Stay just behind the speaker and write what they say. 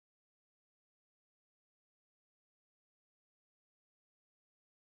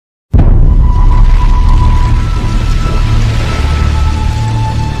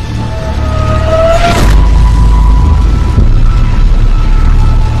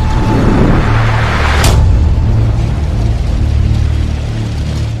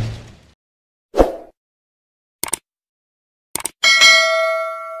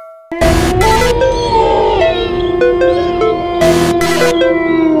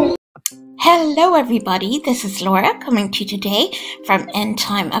Hello everybody, this is Laura coming to you today from End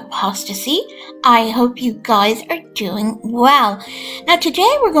Time Apostasy. I hope you guys are doing well. Now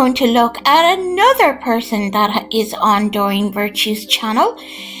today we're going to look at another person that is on Doreen Virtue's channel.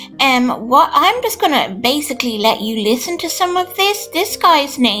 I'm just going to basically let you listen to some of this. This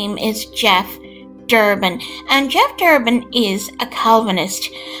guy's name is Jeff Durbin, and Jeff Durbin is a Calvinist,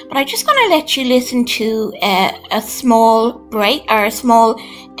 but I'm just going to let you listen to a small break or a small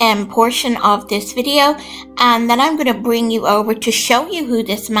portion of this video, and then I'm going to bring you over to show you who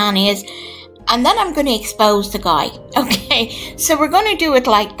this man is, and then I'm going to expose the guy. Okay, so we're going to do it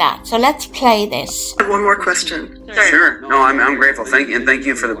like that. So let's play this. One more question. Sure. No, I'm grateful. Thank you, and thank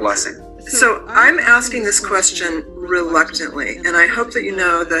you for the blessing. So I'm asking this question reluctantly, and I hope that you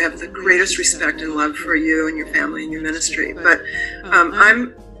know that I have the greatest respect and love for you and your family and your ministry. But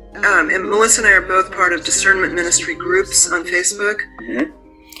and Melissa and I are both part of discernment ministry groups on Facebook. Mm-hmm.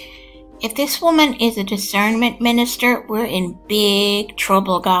 If this woman is a discernment minister, we're in big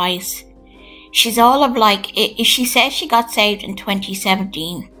trouble, guys. She's all of like, she says she got saved in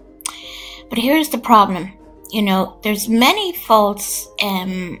 2017. But here's the problem. You know, there's many false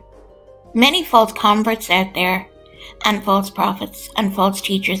converts out there, and false prophets and false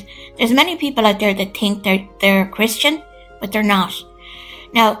teachers. There's many people out there that think they're Christian, but they're not.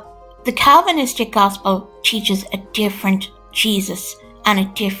 Now, the Calvinistic gospel teaches a different Jesus and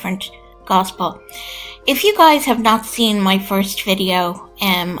a different gospel. If you guys have not seen my first video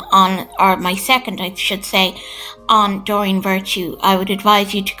or my second, I should say, on Doreen Virtue, I would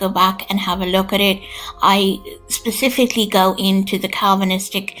advise you to go back and have a look at it. I specifically go into the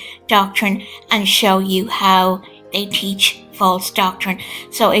Calvinistic doctrine and show you how they teach false doctrine.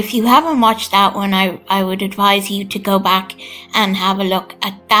 So if you haven't watched that one, I would advise you to go back and have a look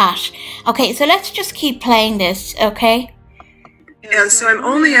at that. Okay, so let's just keep playing this, okay? And so I'm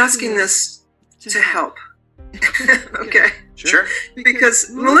only asking this to help. Okay? Sure. Because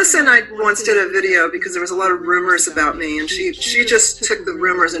Melissa and I once did a video because there was a lot of rumors about me, and she just took the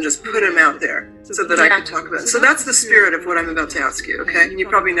rumors and just put them out there so that I could talk about it. So that's the spirit of what I'm about to ask you, okay? And you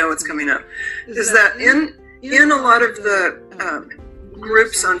probably know what's coming up. Is that in a lot of the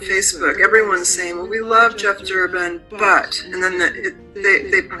groups on Facebook, everyone's saying, well, we love Jeff Durbin, but, and then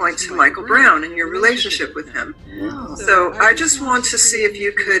they point to Michael Brown and your relationship with him. Oh. So I just want to see if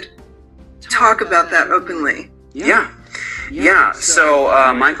you could talk about that openly. Yeah.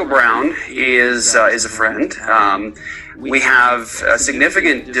 So Michael Brown is a friend. We have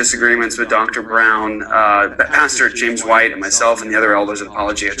significant disagreements with Dr. Brown, Pastor James White, and myself, and the other elders at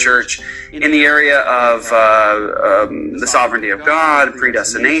Apologia Church in the area of the sovereignty of God,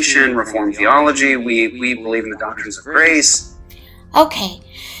 predestination, Reformed theology. We believe in the doctrines of grace. Okay,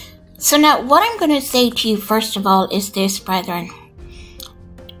 so now what I'm going to say to you first of all is this, brethren.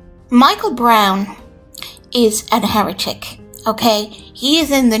 Michael Brown is an heretic, okay? He is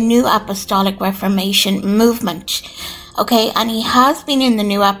in the New Apostolic Reformation movement, okay? And he has been in the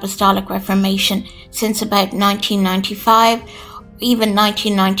New Apostolic Reformation since about 1995, even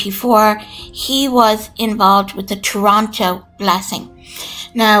 1994. He was involved with the Toronto Blessing.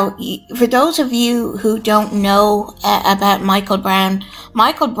 Now, for those of you who don't know about Michael Brown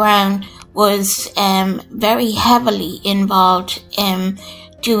was very heavily involved in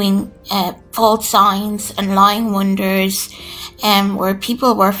doing false signs and lying wonders, where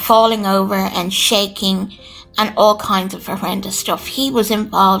people were falling over and shaking and all kinds of horrendous stuff. He was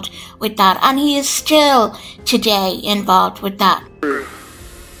involved with that, and he is still today involved with that.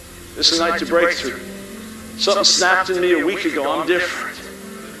 This is a night to break through. Something snapped in me a week ago. I'm different.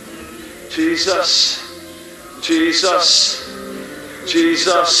 Jesus, Jesus,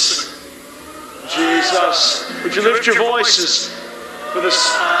 Jesus, Jesus. Would you lift your voices for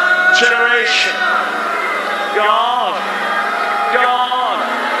this generation? God, God,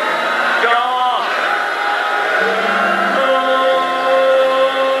 God.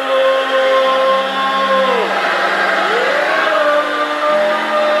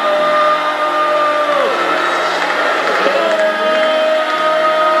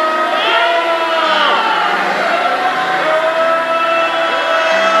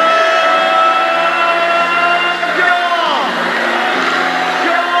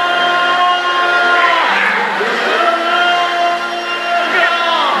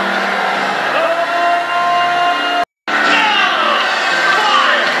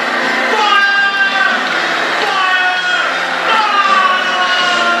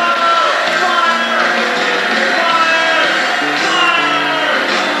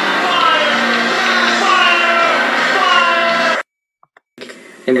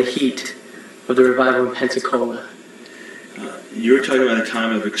 In the heat of the revival in Pensacola, you're talking about a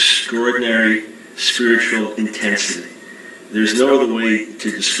time of extraordinary spiritual intensity. There's no other way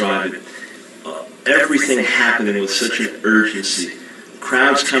to describe it. Everything happening with such an urgency.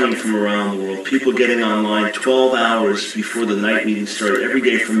 Crowds coming from around the world, people getting online 12 hours before the night meeting started every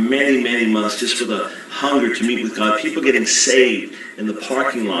day for many, many months just with a hunger to meet with God. People getting saved in the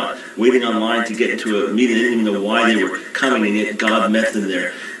parking lot, waiting online to get into a meeting. They didn't even know why they were coming, and yet God met them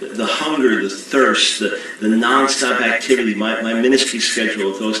there. The hunger, the thirst, the nonstop activity. My ministry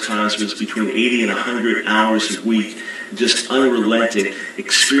schedule at those times was between 80 and 100 hours a week. Just unrelenting,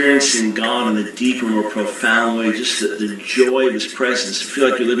 experiencing God in a deeper, more profound way, just the joy of His presence. You feel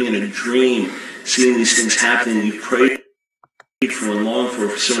like you're living in a dream, seeing these things happening. You prayed for and longed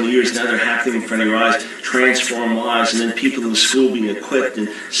for so many years. Now they're happening in front of your eyes, transform lives, and then people in the school being equipped and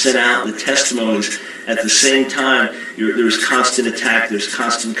sent out, the testimonies. At the same time, there's constant attack, there's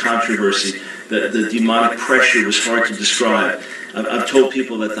constant controversy. The demonic pressure was hard to describe. I've told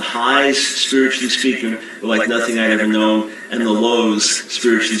people that the highs, spiritually speaking, were like nothing I'd ever known, and the lows,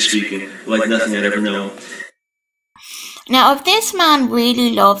 spiritually speaking, were like nothing I'd ever known. Now, if this man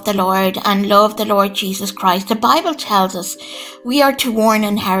really loved the Lord and loved the Lord Jesus Christ, the Bible tells us we are to warn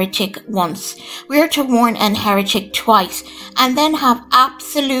an heretic once, we are to warn an heretic twice, and then have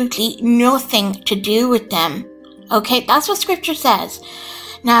absolutely nothing to do with them. Okay, that's what Scripture says.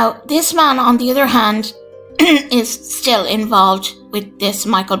 Now, this man, on the other hand, is still involved with this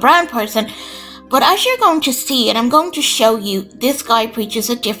Michael Brown person. But as you're going to see, and I'm going to show you, this guy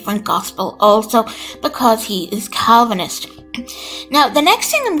preaches a different gospel also because he is Calvinist. Now, the next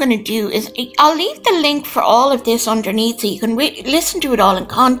thing I'm going to do is I'll leave the link for all of this underneath so you can listen to it all in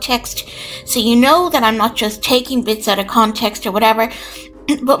context, so you know that I'm not just taking bits out of context or whatever.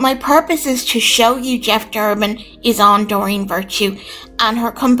 But my purpose is to show you Jeff Durbin is on Doreen Virtue and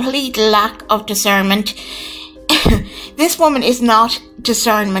her complete lack of discernment. This woman is not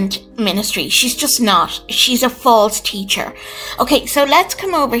discernment ministry. She's just not. She's a false teacher. Okay, so let's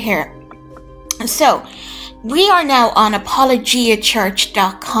come over here. So, we are now on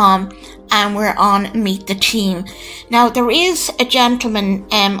apologiachurch.com and we're on Meet the Team. Now, there is a gentleman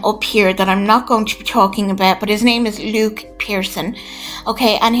up here that I'm not going to be talking about, but his name is Luke Pearson.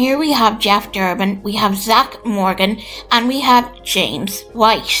 Okay, and here we have Jeff Durbin, we have Zach Morgan, and we have James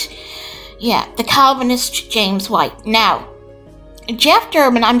White. Yeah, the Calvinist James White. Now, Jeff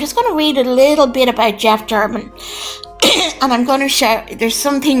Durbin, I'm just going to read a little bit about Jeff Durbin. And I'm going to share, there's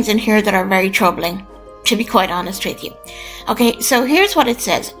some things in here that are very troubling, to be quite honest with you. Okay, so here's what it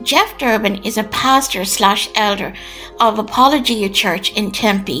says. Jeff Durbin is a pastor/elder of Apologia Church in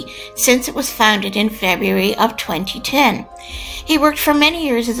Tempe since it was founded in February of 2010. He worked for many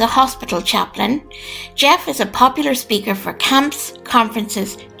years as a hospital chaplain. Jeff is a popular speaker for camps,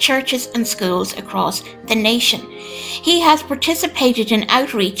 conferences, churches and schools across the nation. He has participated in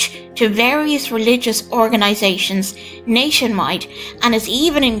outreach to various religious organizations nationwide and is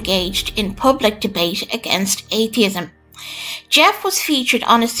even engaged in public debate against atheism. Jeff was featured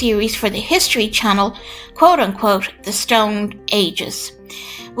on a series for the History Channel, quote-unquote, The Stone Ages,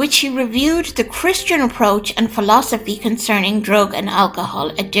 which he reviewed the Christian approach and philosophy concerning drug and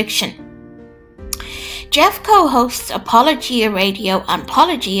alcohol addiction. Jeff co-hosts Apologia Radio and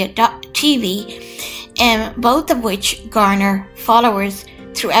Apologia.tv, both of which garner followers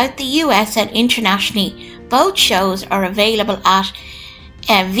throughout the US and internationally. Both shows are available via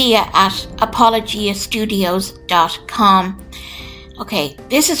apologiastudios.com. Okay,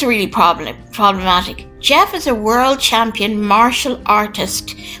 this is really problematic. Jeff is a world champion martial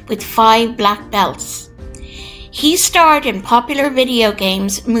artist with 5 black belts. He starred in popular video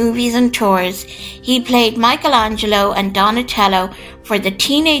games, movies and tours. He played Michelangelo and Donatello for the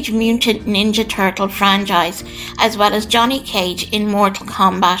Teenage Mutant Ninja Turtle franchise, as well as Johnny Cage in Mortal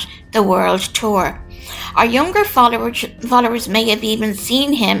Kombat The World Tour. Our younger followers may have even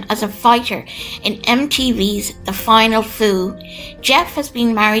seen him as a fighter in MTV's The Final Fu. Jeff has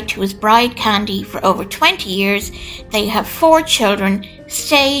been married to his bride Candy for over 20 years. They have 4 children,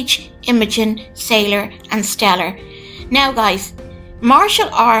 Sage, Imogen, Sailor and Stellar. Now guys, martial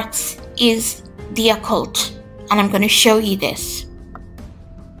arts is the occult, and I'm going to show you this.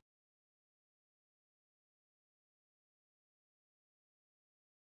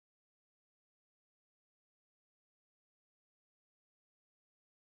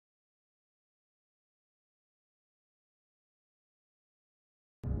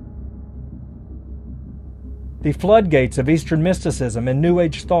 The floodgates of Eastern mysticism and New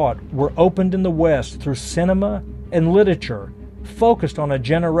Age thought were opened in the West through cinema and literature, focused on a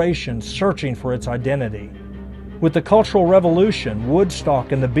generation searching for its identity. With the Cultural Revolution,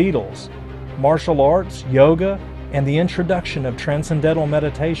 Woodstock and the Beatles, martial arts, yoga, and the introduction of transcendental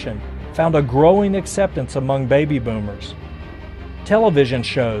meditation found a growing acceptance among baby boomers. Television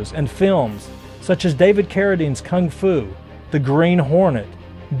shows and films such as David Carradine's Kung Fu, The Green Hornet,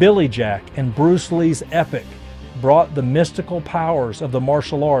 Billy Jack, and Bruce Lee's Epic brought the mystical powers of the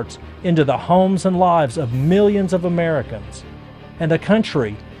martial arts into the homes and lives of millions of Americans. And a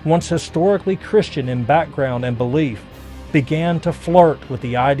country once historically Christian in background and belief began to flirt with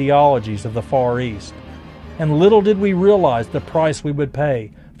the ideologies of the Far East. And little did we realize the price we would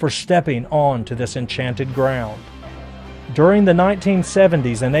pay for stepping onto this enchanted ground. During the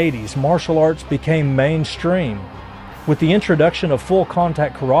 1970s and 80s, martial arts became mainstream. With the introduction of full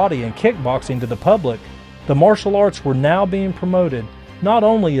contact karate and kickboxing to the public, the martial arts were now being promoted not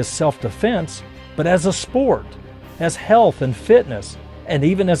only as self-defense, but as a sport, as health and fitness, and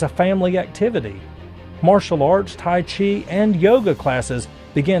even as a family activity. Martial arts, Tai Chi, and yoga classes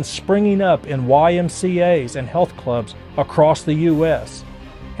began springing up in YMCAs and health clubs across the U.S.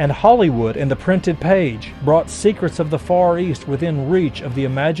 And Hollywood and the printed page brought secrets of the Far East within reach of the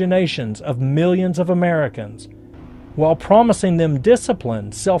imaginations of millions of Americans, while promising them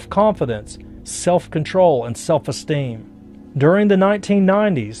discipline, self-confidence, self-control, and self-esteem. During the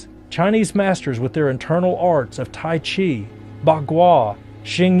 1990s, Chinese masters with their internal arts of Tai Chi, Bagua,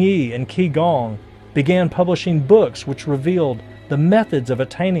 Xingyi, and Qigong began publishing books which revealed the methods of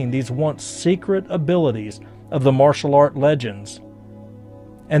attaining these once secret abilities of the martial art legends.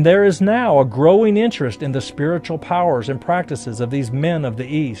 And there is now a growing interest in the spiritual powers and practices of these men of the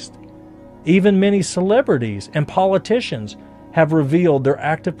East. Even many celebrities and politicians have revealed their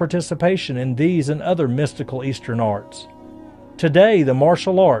active participation in these and other mystical Eastern arts. Today, the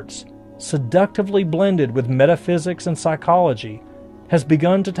martial arts, seductively blended with metaphysics and psychology, has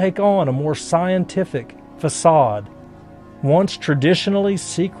begun to take on a more scientific facade. Once traditionally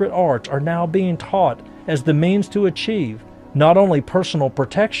secret arts are now being taught as the means to achieve not only personal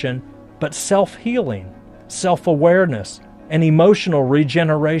protection, but self-healing, self-awareness, and emotional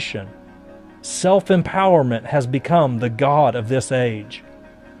regeneration. Self-empowerment has become the god of this age.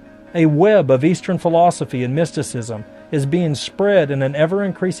 A web of Eastern philosophy and mysticism is being spread in an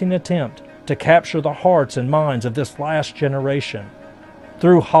ever-increasing attempt to capture the hearts and minds of this last generation.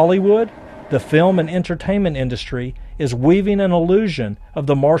 Through Hollywood, the film and entertainment industry is weaving an illusion of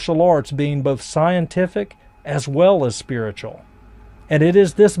the martial arts being both scientific as well as spiritual. And it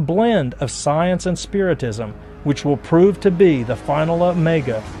is this blend of science and spiritism which will prove to be the final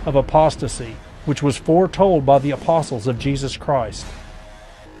omega of apostasy, which was foretold by the apostles of Jesus Christ.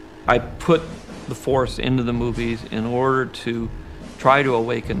 I put the Force into the movies in order to try to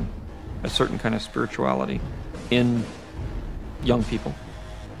awaken a certain kind of spirituality in young people.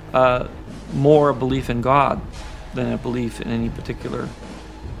 More a belief in God than a belief in any particular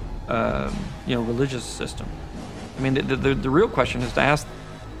religious system. I mean, the real question is to ask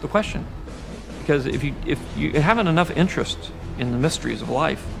the question, because if you haven't enough interest in the mysteries of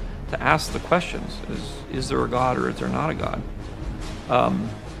life to ask the questions, is there a God or is there not a God?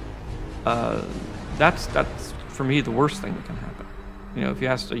 That's for me the worst thing that can happen. You know, if you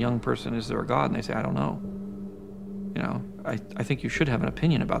ask a young person, is there a God, and they say, I don't know. You know, I think you should have an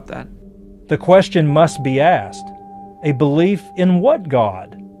opinion about that. The question must be asked, a belief in what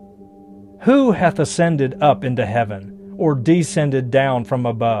God? Who hath ascended up into heaven, or descended down from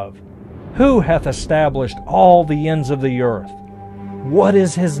above? Who hath established all the ends of the earth? What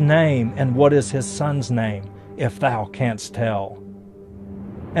is his name, and what is his son's name, if thou canst tell?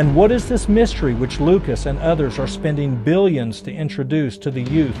 And what is this mystery which Lucas and others are spending billions to introduce to the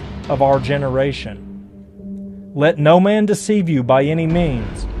youth of our generation? Let no man deceive you by any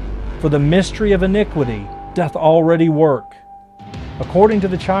means, for the mystery of iniquity doth already work. According to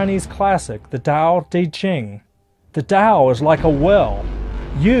the Chinese classic, the Tao Te Ching, the Tao is like a well,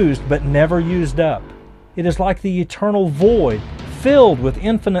 used but never used up. It is like the eternal void, filled with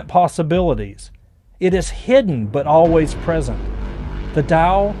infinite possibilities. It is hidden but always present. The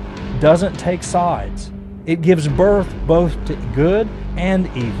Tao doesn't take sides. It gives birth both to good and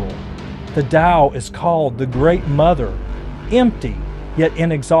evil. The Tao is called the Great Mother, empty yet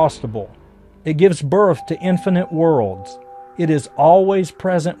inexhaustible. It gives birth to infinite worlds. It is always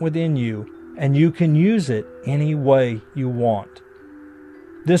present within you, and you can use it any way you want.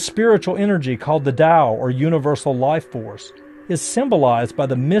 This spiritual energy called the Tao, or universal life force, is symbolized by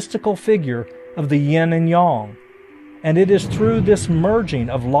the mystical figure of the yin and yang. And it is through this merging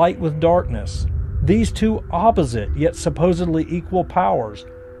of light with darkness, these two opposite yet supposedly equal powers,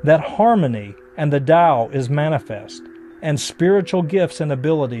 that harmony and the Tao is manifest, and spiritual gifts and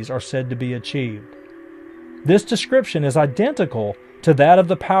abilities are said to be achieved. This description is identical to that of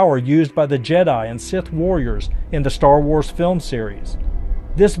the power used by the Jedi and Sith warriors in the Star Wars film series.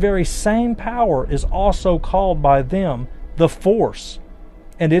 This very same power is also called by them the Force,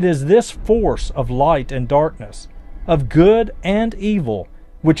 and it is this force of light and darkness, of good and evil,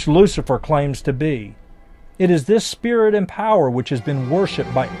 which Lucifer claims to be. It is this spirit and power which has been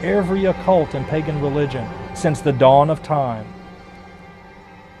worshipped by every occult and pagan religion since the dawn of time.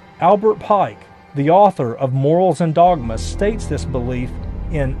 Albert Pike, the author of Morals and Dogma, states this belief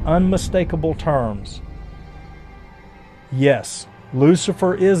in unmistakable terms. Yes,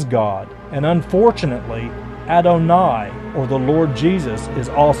 Lucifer is God, and unfortunately, Adonai, or the Lord Jesus, is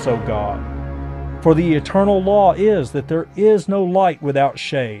also God. For the eternal law is that there is no light without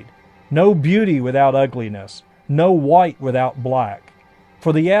shade, no beauty without ugliness, no white without black.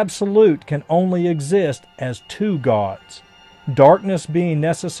 For the Absolute can only exist as two gods, darkness being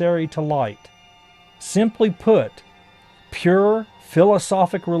necessary to light. Simply put, pure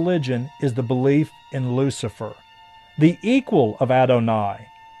philosophic religion is the belief in Lucifer, the equal of Adonai.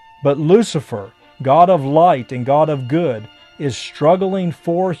 But Lucifer, God of light and God of good, is struggling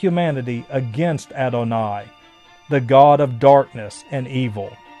for humanity against Adonai, the God of darkness and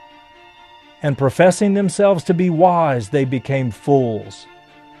evil. And professing themselves to be wise, they became fools.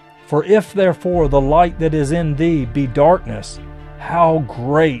 For if therefore the light that is in thee be darkness, how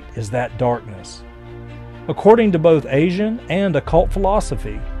great is that darkness? According to both Asian and occult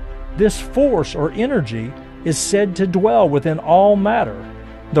philosophy, this force or energy is said to dwell within all matter,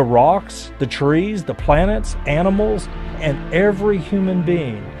 the rocks, the trees, the planets, animals, and every human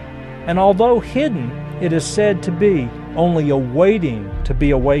being. And although hidden, it is said to be only awaiting to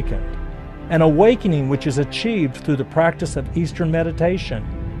be awakened. An awakening which is achieved through the practice of Eastern meditation,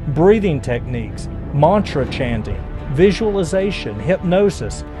 breathing techniques, mantra chanting, visualization,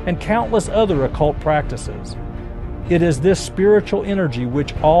 hypnosis, and countless other occult practices. It is this spiritual energy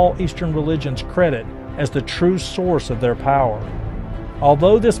which all Eastern religions credit as the true source of their power.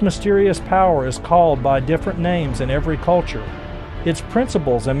 Although this mysterious power is called by different names in every culture, its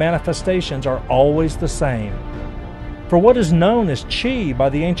principles and manifestations are always the same. For what is known as Qi by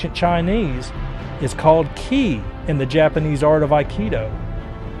the ancient Chinese is called Ki in the Japanese art of Aikido,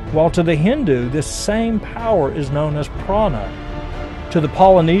 while to the Hindu this same power is known as Prana. To the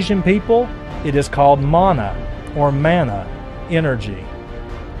Polynesian people, it is called Mana or Mana, energy.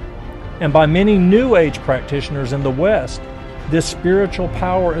 And by many New Age practitioners in the West, this spiritual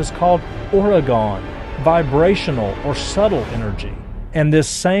power is called Oregon, vibrational or subtle energy. And this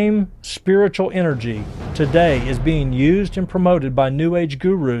same spiritual energy today is being used and promoted by New Age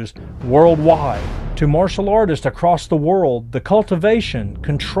gurus worldwide. To martial artists across the world, the cultivation,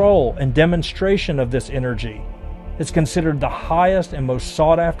 control, and demonstration of this energy is considered the highest and most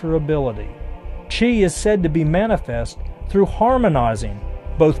sought-after ability. Qi is said to be manifest through harmonizing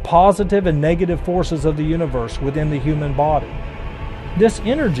both positive and negative forces of the universe within the human body. This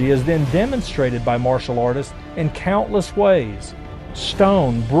energy is then demonstrated by martial artists in countless ways: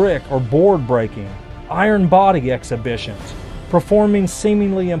 stone, brick, or board breaking, iron body exhibitions, performing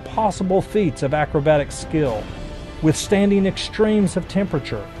seemingly impossible feats of acrobatic skill, withstanding extremes of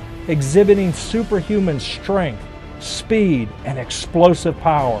temperature, exhibiting superhuman strength, speed, and explosive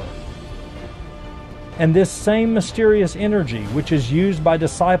power. And this same mysterious energy, which is used by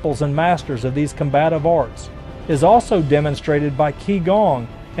disciples and masters of these combative arts, is also demonstrated by Qigong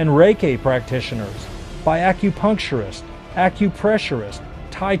and Reiki practitioners, by acupuncturists, acupressurists,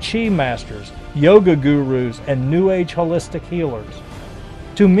 Tai Chi masters, yoga gurus, and New Age holistic healers.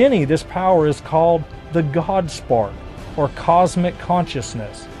 To many, this power is called the God Spark, or cosmic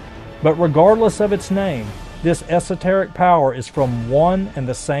consciousness. But regardless of its name, this esoteric power is from one and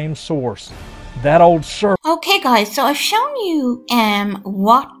the same source, that old serpent. Okay guys, so I've shown you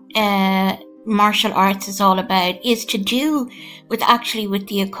what martial arts is all about. Is to do with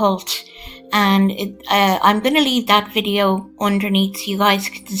the occult. And I'm going to leave that video underneath so you guys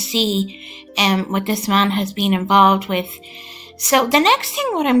can see what this man has been involved with. So the next thing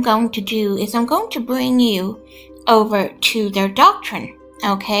what I'm going to do is I'm going to bring you over to their doctrine,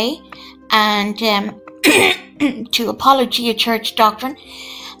 okay? And to Apologia Church doctrine.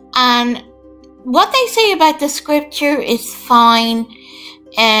 And what they say about the scripture is fine.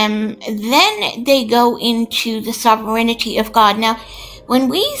 Then they go into the sovereignty of God. Now, when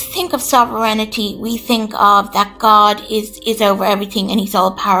we think of sovereignty, we think of that God is over everything and he's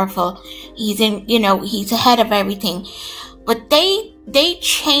all powerful. He's he's ahead of everything. But they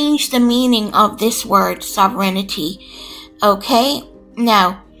change the meaning of this word sovereignty. Okay?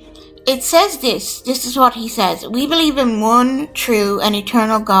 Now, it says this is what he says: we believe in one true and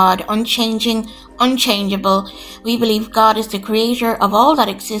eternal God, unchanging, unchangeable. We believe God is the creator of all that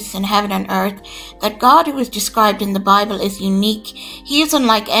exists in heaven and earth, that God who is described in the Bible is unique. He is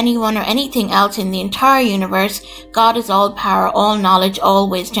unlike anyone or anything else in the entire universe. God is all power, all knowledge, all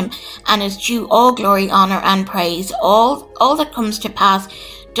wisdom, and is due all glory, honor, and praise. All that comes to pass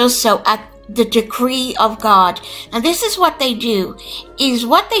does so at the decree of God. And this is what they do,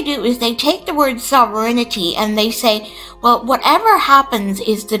 is they take the word sovereignty and they say, well, whatever happens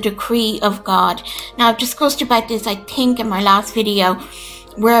is the decree of God. Now, I've discussed about this, I think, in my last video,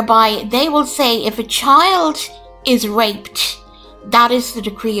 whereby they will say if a child is raped, that is the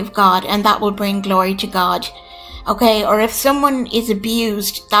decree of God, and that will bring glory to God. Okay, or if someone is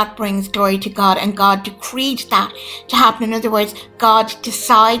abused, that brings glory to God, and God decreed that to happen. In other words, God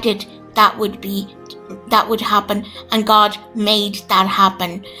decided that would happen, and God made that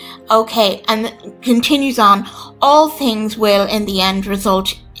happen. Okay, and continues on, all things will in the end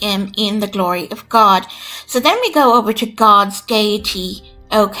result in the glory of God. So then we go over to God's deity.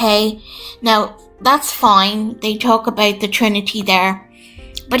 Okay, now that's fine, they talk about the Trinity there,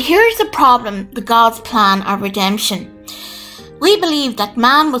 but here's the problem with God's plan of redemption. We believe that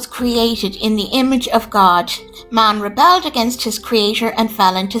man was created in the image of God. Man rebelled against his creator and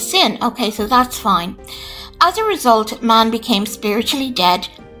fell into sin. Okay, so that's fine. As a result, man became spiritually dead,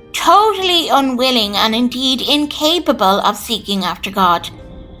 totally unwilling and indeed incapable of seeking after God.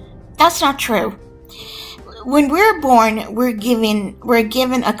 That's not true. When we're born, we're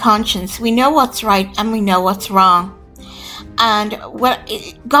given a conscience. We know what's right and we know what's wrong. And well,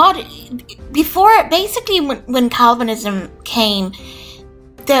 God, before, basically when Calvinism came,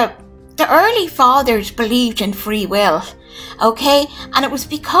 the early fathers believed in free will, okay? And it was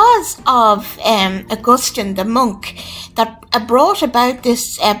because of Augustine, the monk, that brought about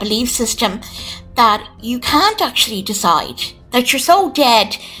this belief system that you can't actually decide, that you're so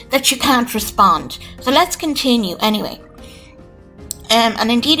dead that you can't respond. So let's continue anyway.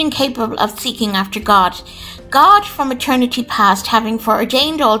 And indeed incapable of seeking after God. God from eternity past, having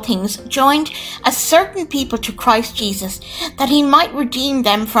foreordained all things, joined a certain people to Christ Jesus, that he might redeem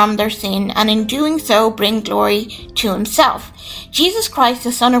them from their sin, and in doing so bring glory to himself. Jesus Christ,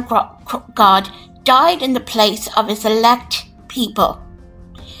 the Son of God, died in the place of his elect people.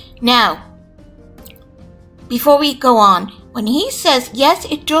 Now, before we go on, when he says, yes,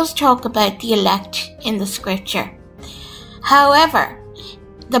 it does talk about the elect in the scripture. However,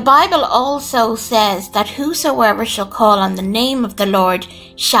 the Bible also says that whosoever shall call on the name of the Lord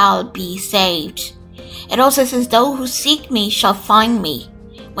shall be saved. It also says, those who seek me shall find me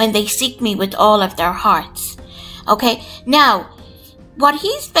when they seek me with all of their hearts. Okay, now, what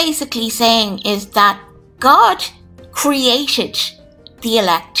he's basically saying is that God created the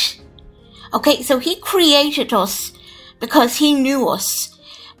elect. Okay, so he created us because he knew us.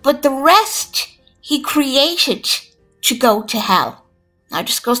 But the rest he created to go to hell. I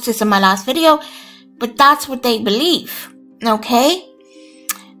discussed this in my last video, but that's what they believe, okay?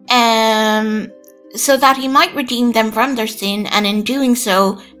 So that he might redeem them from their sin, and in doing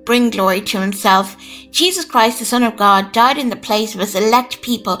so, bring glory to himself. Jesus Christ, the Son of God, died in the place of his elect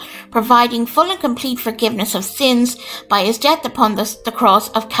people, providing full and complete forgiveness of sins by his death upon the cross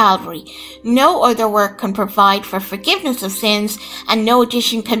of Calvary. No other work can provide for forgiveness of sins, and no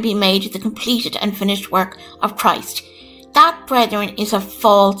addition can be made to the completed and finished work of Christ. That, brethren, is a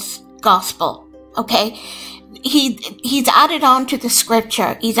false gospel, okay? He's added on to the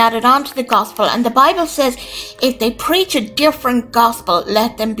scripture, he's added on to the gospel, and the Bible says, if they preach a different gospel,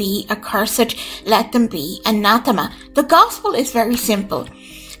 let them be accursed, let them be anathema. The gospel is very simple.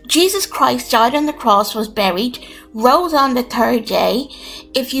 Jesus Christ died on the cross, was buried, rose on the third day.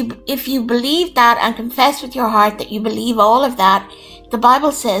 If you believe that and confess with your heart that you believe all of that, the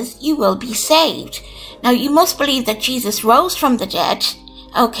Bible says you will be saved. Now, you must believe that Jesus rose from the dead,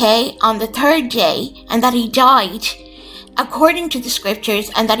 okay, on the third day, and that he died according to the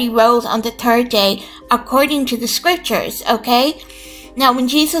scriptures, and that he rose on the third day according to the scriptures, okay? Now, when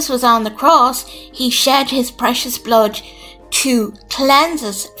Jesus was on the cross, he shed his precious blood to cleanse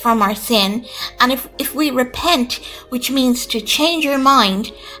us from our sin, and if we repent, which means to change your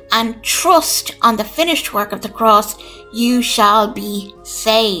mind and trust on the finished work of the cross, you shall be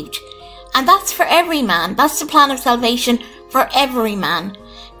saved. And that's for every man. That's the plan of salvation for every man.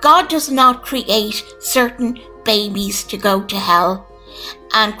 God does not create certain babies to go to hell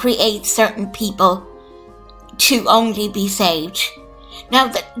and create certain people to only be saved.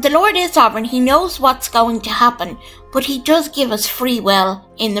 Now, the Lord is sovereign. He knows what's going to happen, but he does give us free will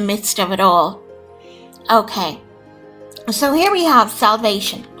in the midst of it all. Okay, so here we have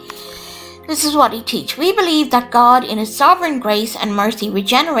salvation. This is what he teaches. We believe that God, in his sovereign grace and mercy,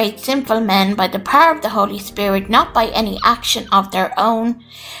 regenerates sinful men by the power of the Holy Spirit, not by any action of their own,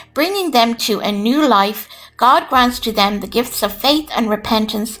 bringing them to a new life. God grants to them the gifts of faith and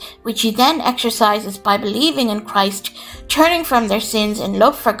repentance, which he then exercises by believing in Christ, turning from their sins in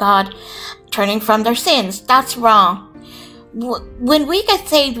love for God, turning from their sins. That's wrong. When we get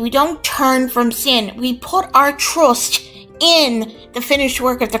saved, we don't turn from sin. We put our trust in the finished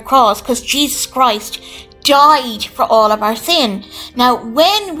work of the cross, because Jesus Christ died for all of our sin. Now,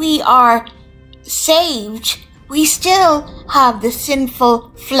 when we are saved, we still have the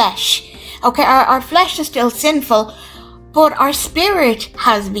sinful flesh. Okay, our flesh is still sinful, but our spirit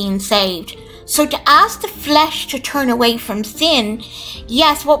has been saved. So to ask the flesh to turn away from sin,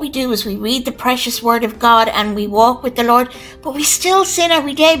 yes, what we do is we read the precious word of God and we walk with the Lord, but we still sin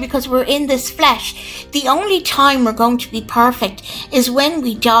every day because we're in this flesh. The only time we're going to be perfect is when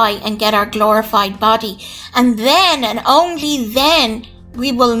we die and get our glorified body. And then, and only then,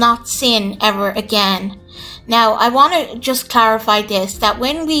 we will not sin ever again. Now, I want to just clarify this, that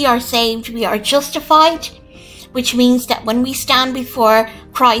when we are saved, we are justified, which means that when we stand before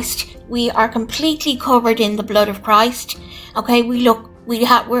Christ, we are completely covered in the blood of Christ. Okay,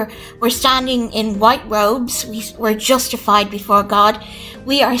 we're standing in white robes. We're justified before God.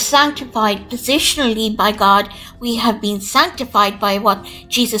 We are sanctified positionally by God. We have been sanctified by what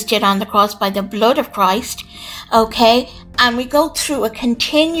Jesus did on the cross, by the blood of Christ. Okay, and we go through a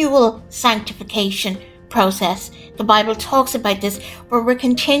continual sanctification process. The Bible talks about this, where we're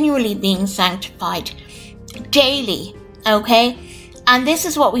continually being sanctified daily. Okay, and this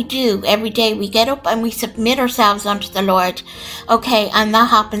is what we do every day. We get up and we submit ourselves unto the Lord. Okay, and that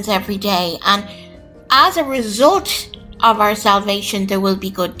happens every day. And as a result of our salvation, there will be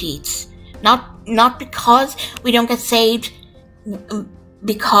good deeds. Not because we don't get saved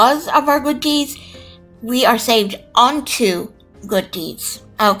because of our good deeds. We are saved unto good deeds.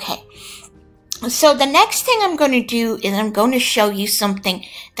 Okay. So the next thing I'm going to do is I'm going to show you something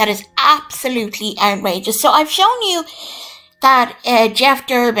that is absolutely outrageous. So I've shown you that Jeff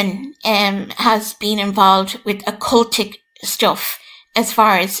Durbin has been involved with occultic stuff as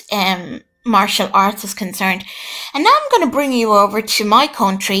far as martial arts is concerned. And now I'm going to bring you over to my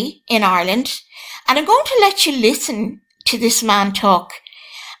country in Ireland, and I'm going to let you listen to this man talk.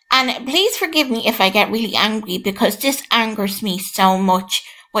 And please forgive me if I get really angry, because this angers me so much,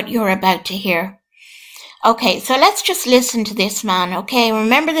 what you're about to hear. Okay, so let's just listen to this man, okay?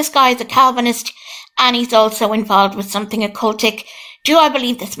 Remember, this guy is a Calvinist, and he's also involved with something occultic. Do I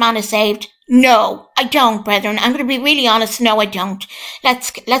believe this man is saved? No, I don't, brethren. I'm going to be really honest. No, I don't.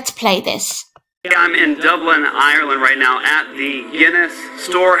 Let's play this. I'm in Dublin, Ireland right now at the Guinness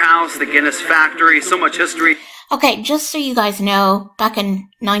storehouse, the Guinness factory. So much history. Okay, just so you guys know, back in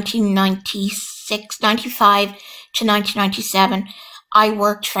 1996, 95 to 1997, I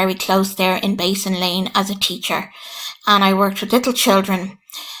worked very close there in Basin Lane as a teacher. And I worked with little children,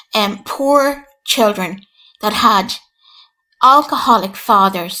 poor children that had alcoholic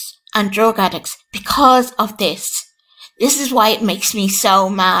fathers and drug addicts because of this. This is why it makes me so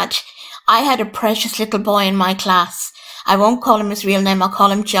mad. I had a precious little boy in my class. I won't call him his real name, I'll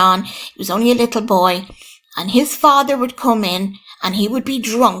call him John. He was only a little boy. And his father would come in and he would be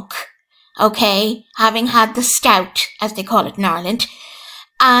drunk, okay, having had the stout, as they call it in Ireland,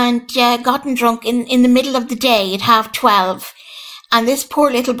 and gotten drunk in the middle of the day at 12:30. And this poor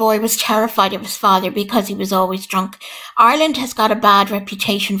little boy was terrified of his father because he was always drunk. Ireland has got a bad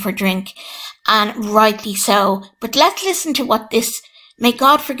reputation for drink, and rightly so. But let's listen to what this, may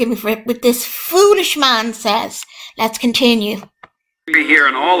God forgive me for it, what this foolish man says. Let's continue. Here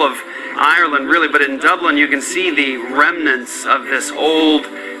in all of Ireland, really, but in Dublin, you can see the remnants of this old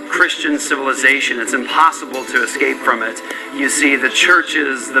Christian civilization. It's impossible to escape from it. You see the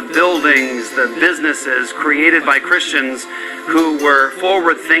churches, the buildings, the businesses created by Christians who were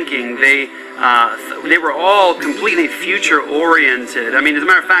forward-thinking. They were all completely future-oriented. I mean, as a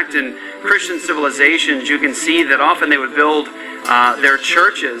matter of fact, in Christian civilizations, you can see that often they would build their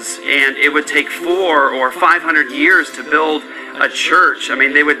churches, and it would take 400 or 500 years to build a church. I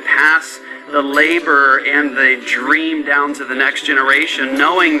mean, they would pass the labor and the dream down to the next generation,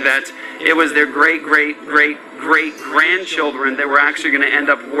 knowing that it was their great-great-great-great-grandchildren that were actually going to end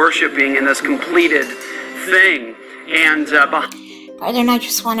up worshiping in this completed thing. And Brethren, I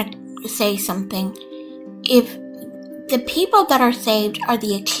just want to say something. If the people that are saved are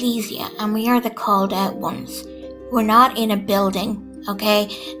the ecclesia, and we are the called out ones, we're not in a building, okay?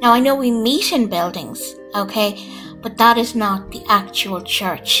 Now, I know we meet in buildings, okay? But that is not the actual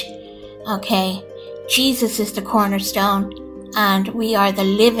church, okay? Jesus is the cornerstone, and we are the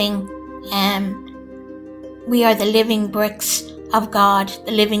living We are the living bricks of God,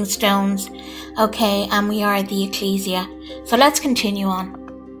 the living stones, okay, and we are the ecclesia. So let's continue on.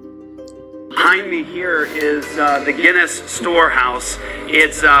 Behind me here is the Guinness storehouse.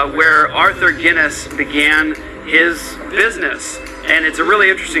 It's where Arthur Guinness began his business. And it's a really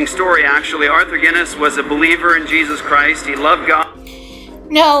interesting story, actually. Arthur Guinness was a believer in Jesus Christ. He loved God.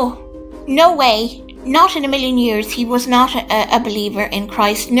 No way. Not in a million years. He was not a believer in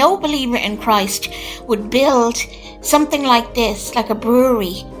Christ. No believer in Christ would build something like this, like a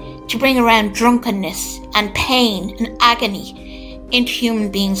brewery, to bring around drunkenness and pain and agony into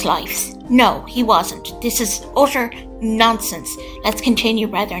human beings' lives. No, he wasn't. This is utter nonsense. Let's continue,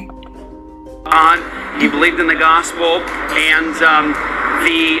 brethren. He believed in the gospel, and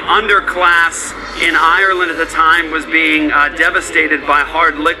the underclass in Ireland at the time was being devastated by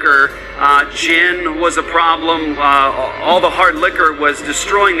hard liquor. Gin was a problem. All the hard liquor was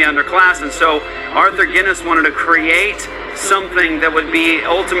destroying the underclass, and so Arthur Guinness wanted to create something that would be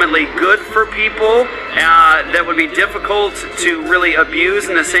ultimately good for people, that would be difficult to really abuse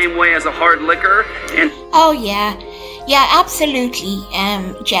in the same way as a hard liquor. And oh yeah, absolutely,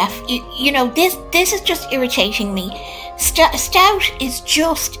 Jeff. You know, this is just irritating me. Stout is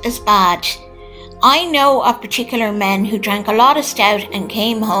just as bad. I know of particular men who drank a lot of stout and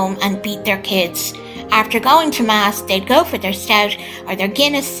came home and beat their kids. After going to mass, they'd go for their stout or their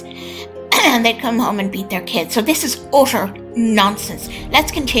Guinness and they'd come home and beat their kids. So this is utter nonsense.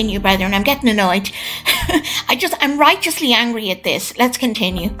 Let's continue, brethren. I'm getting annoyed. I'm righteously angry at this. Let's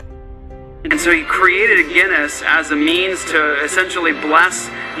continue. And so he created a Guinness as a means to essentially bless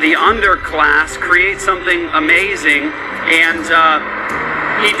the underclass, create something amazing, and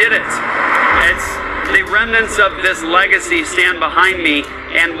he did it. The remnants of this legacy stand behind me,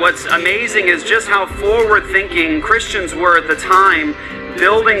 and what's amazing is just how forward-thinking Christians were at the time,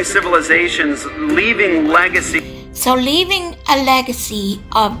 building civilizations, leaving legacy. So leaving a legacy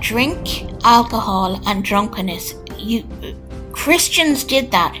of drink, alcohol, and drunkenness. Christians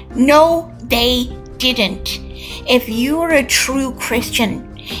did that. No, they didn't. If you were a true Christian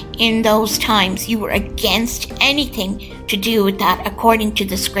in those times, you were against anything to do with that, according to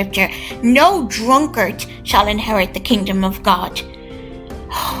the scripture. No drunkard shall inherit the kingdom of God.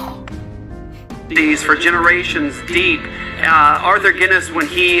 These for generations deep. Arthur Guinness, when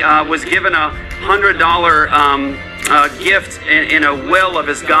he was given a $100 gift in a will of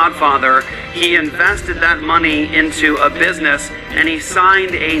his godfather, he invested that money into a business, and he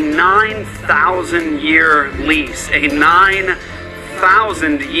signed a 9,000-year lease. A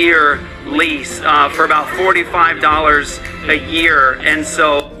 9,000-year lease for about $45 a year. And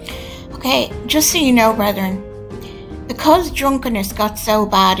so, okay, just so you know, brethren, because drunkenness got so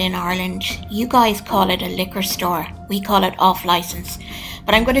bad in Ireland, you guys call it a liquor store. We call it off license.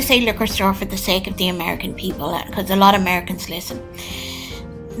 But I'm going to say liquor store for the sake of the American people, because a lot of Americans listen.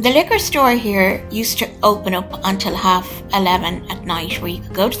 The liquor store here used to open up until 11:30 at night, where you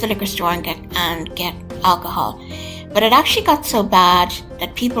could go to the liquor store and get alcohol. But it actually got so bad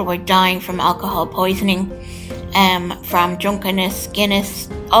that people were dying from alcohol poisoning, from drunkenness, Guinness,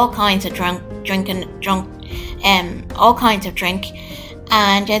 all kinds of all kinds of drink,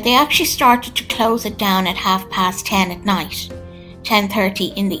 and they actually started to close it down at 10:30 at night,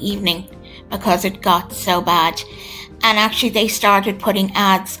 10:30 in the evening, because it got so bad. And actually they started putting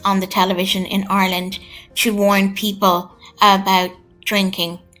ads on the television in Ireland to warn people about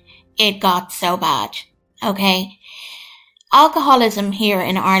drinking. It got so bad. Okay? Alcoholism here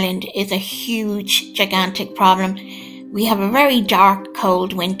in Ireland is a huge, gigantic problem. We have a very dark,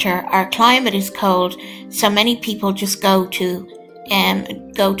 cold winter. Our climate is cold, so many people just go to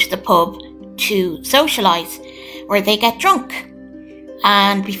the pub to socialise, where they get drunk.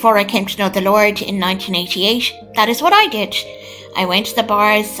 And before I came to know the Lord in 1988, that is what I did. I went to the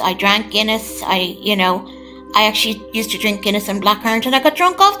bars, I drank Guinness, I actually used to drink Guinness and blackcurrant, and I got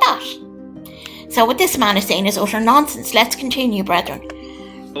drunk off that. So what this man is saying is utter nonsense. Let's continue, brethren.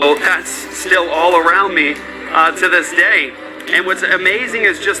 Well, that's still all around me to this day. And what's amazing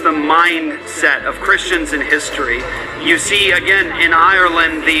is just the mindset of Christians in history. You see, again, in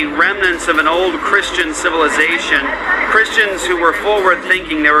Ireland, the remnants of an old Christian civilization. Christians who were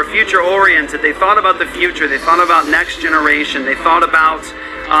forward-thinking, they were future-oriented. They thought about the future. They thought about next generation. They thought about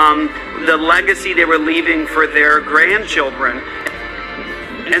the legacy they were leaving for their grandchildren.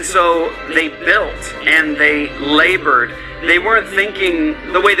 And so they built and they labored They weren't thinking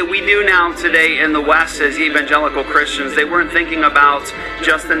the way that we do now today in the West as evangelical Christians. They weren't thinking about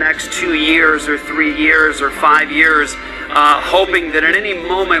just the next 2 years or 3 years or 5 years, hoping that at any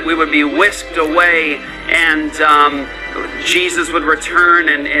moment we would be whisked away and Jesus would return.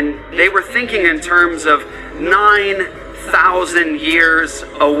 And they were thinking in terms of 9,000 years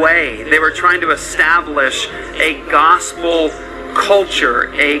away. They were trying to establish a gospel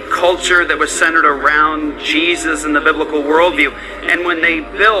culture, a culture that was centered around Jesus and the biblical worldview. And when they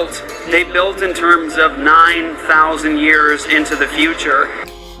built in terms of 9,000 years into the future.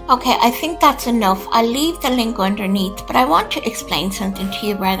 Okay, I think that's enough. I'll leave the link underneath, but I want to explain something to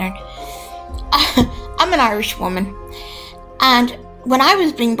you, brethren. I'm an Irish woman, and when I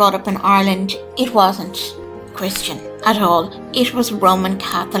was being brought up in Ireland, it wasn't Christian at all. It was Roman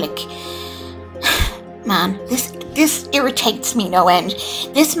Catholic. Man, this irritates me no end.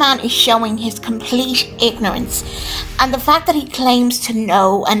 This man is showing his complete ignorance. And the fact that he claims to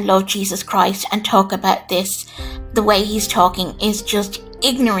know and love Jesus Christ and talk about this the way he's talking is just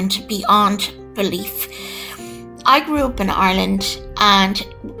ignorant beyond belief. I grew up in Ireland, and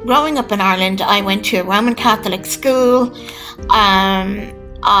growing up in Ireland, I went to a Roman Catholic school.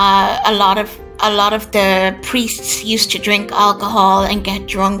 A lot of the priests used to drink alcohol and get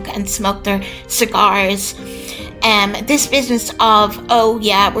drunk and smoke their cigars. This business of, oh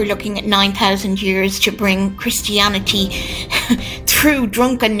yeah, we're looking at 9,000 years to bring Christianity through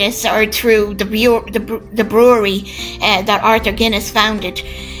drunkenness or through the brewery that Arthur Guinness founded.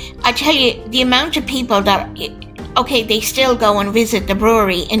 I tell you, the amount of people that, okay, they still go and visit the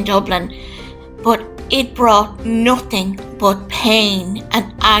brewery in Dublin, but it brought nothing but pain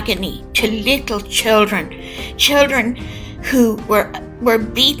and agony to little children who were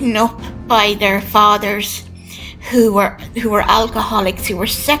beaten up by their fathers, who were alcoholics, who were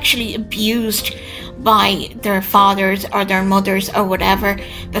sexually abused by their fathers or their mothers or whatever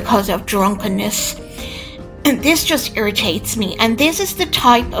because of drunkenness. And this just irritates me. And this is the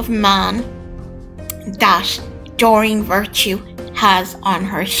type of man that Doreen Virtue has on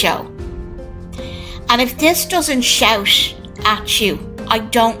her show. And if this doesn't shout at you, I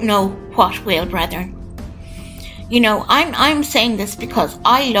don't know what will, brethren. You know, I'm saying this because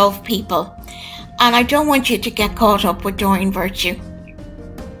I love people, and I don't want you to get caught up with Doreen Virtue.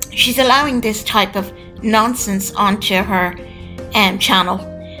 She's allowing this type of nonsense onto her channel,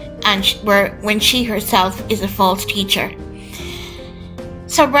 and when she herself is a false teacher.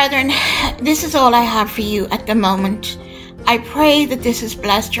 So, brethren, this is all I have for you at the moment. I pray that this has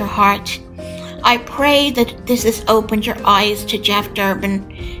blessed your heart. I pray that this has opened your eyes to Jeff Durbin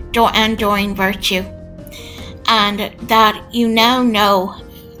and Doreen Virtue, and that you now know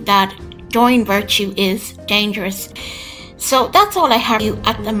that Doreen Virtue is dangerous. So that's all I have for you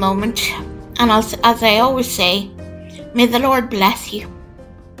at the moment. And as I always say, may the Lord bless you,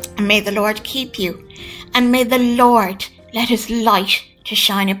 and may the Lord keep you, and may the Lord let his light to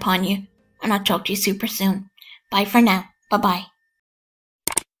shine upon you. And I'll talk to you super soon. Bye for now. Bye-bye.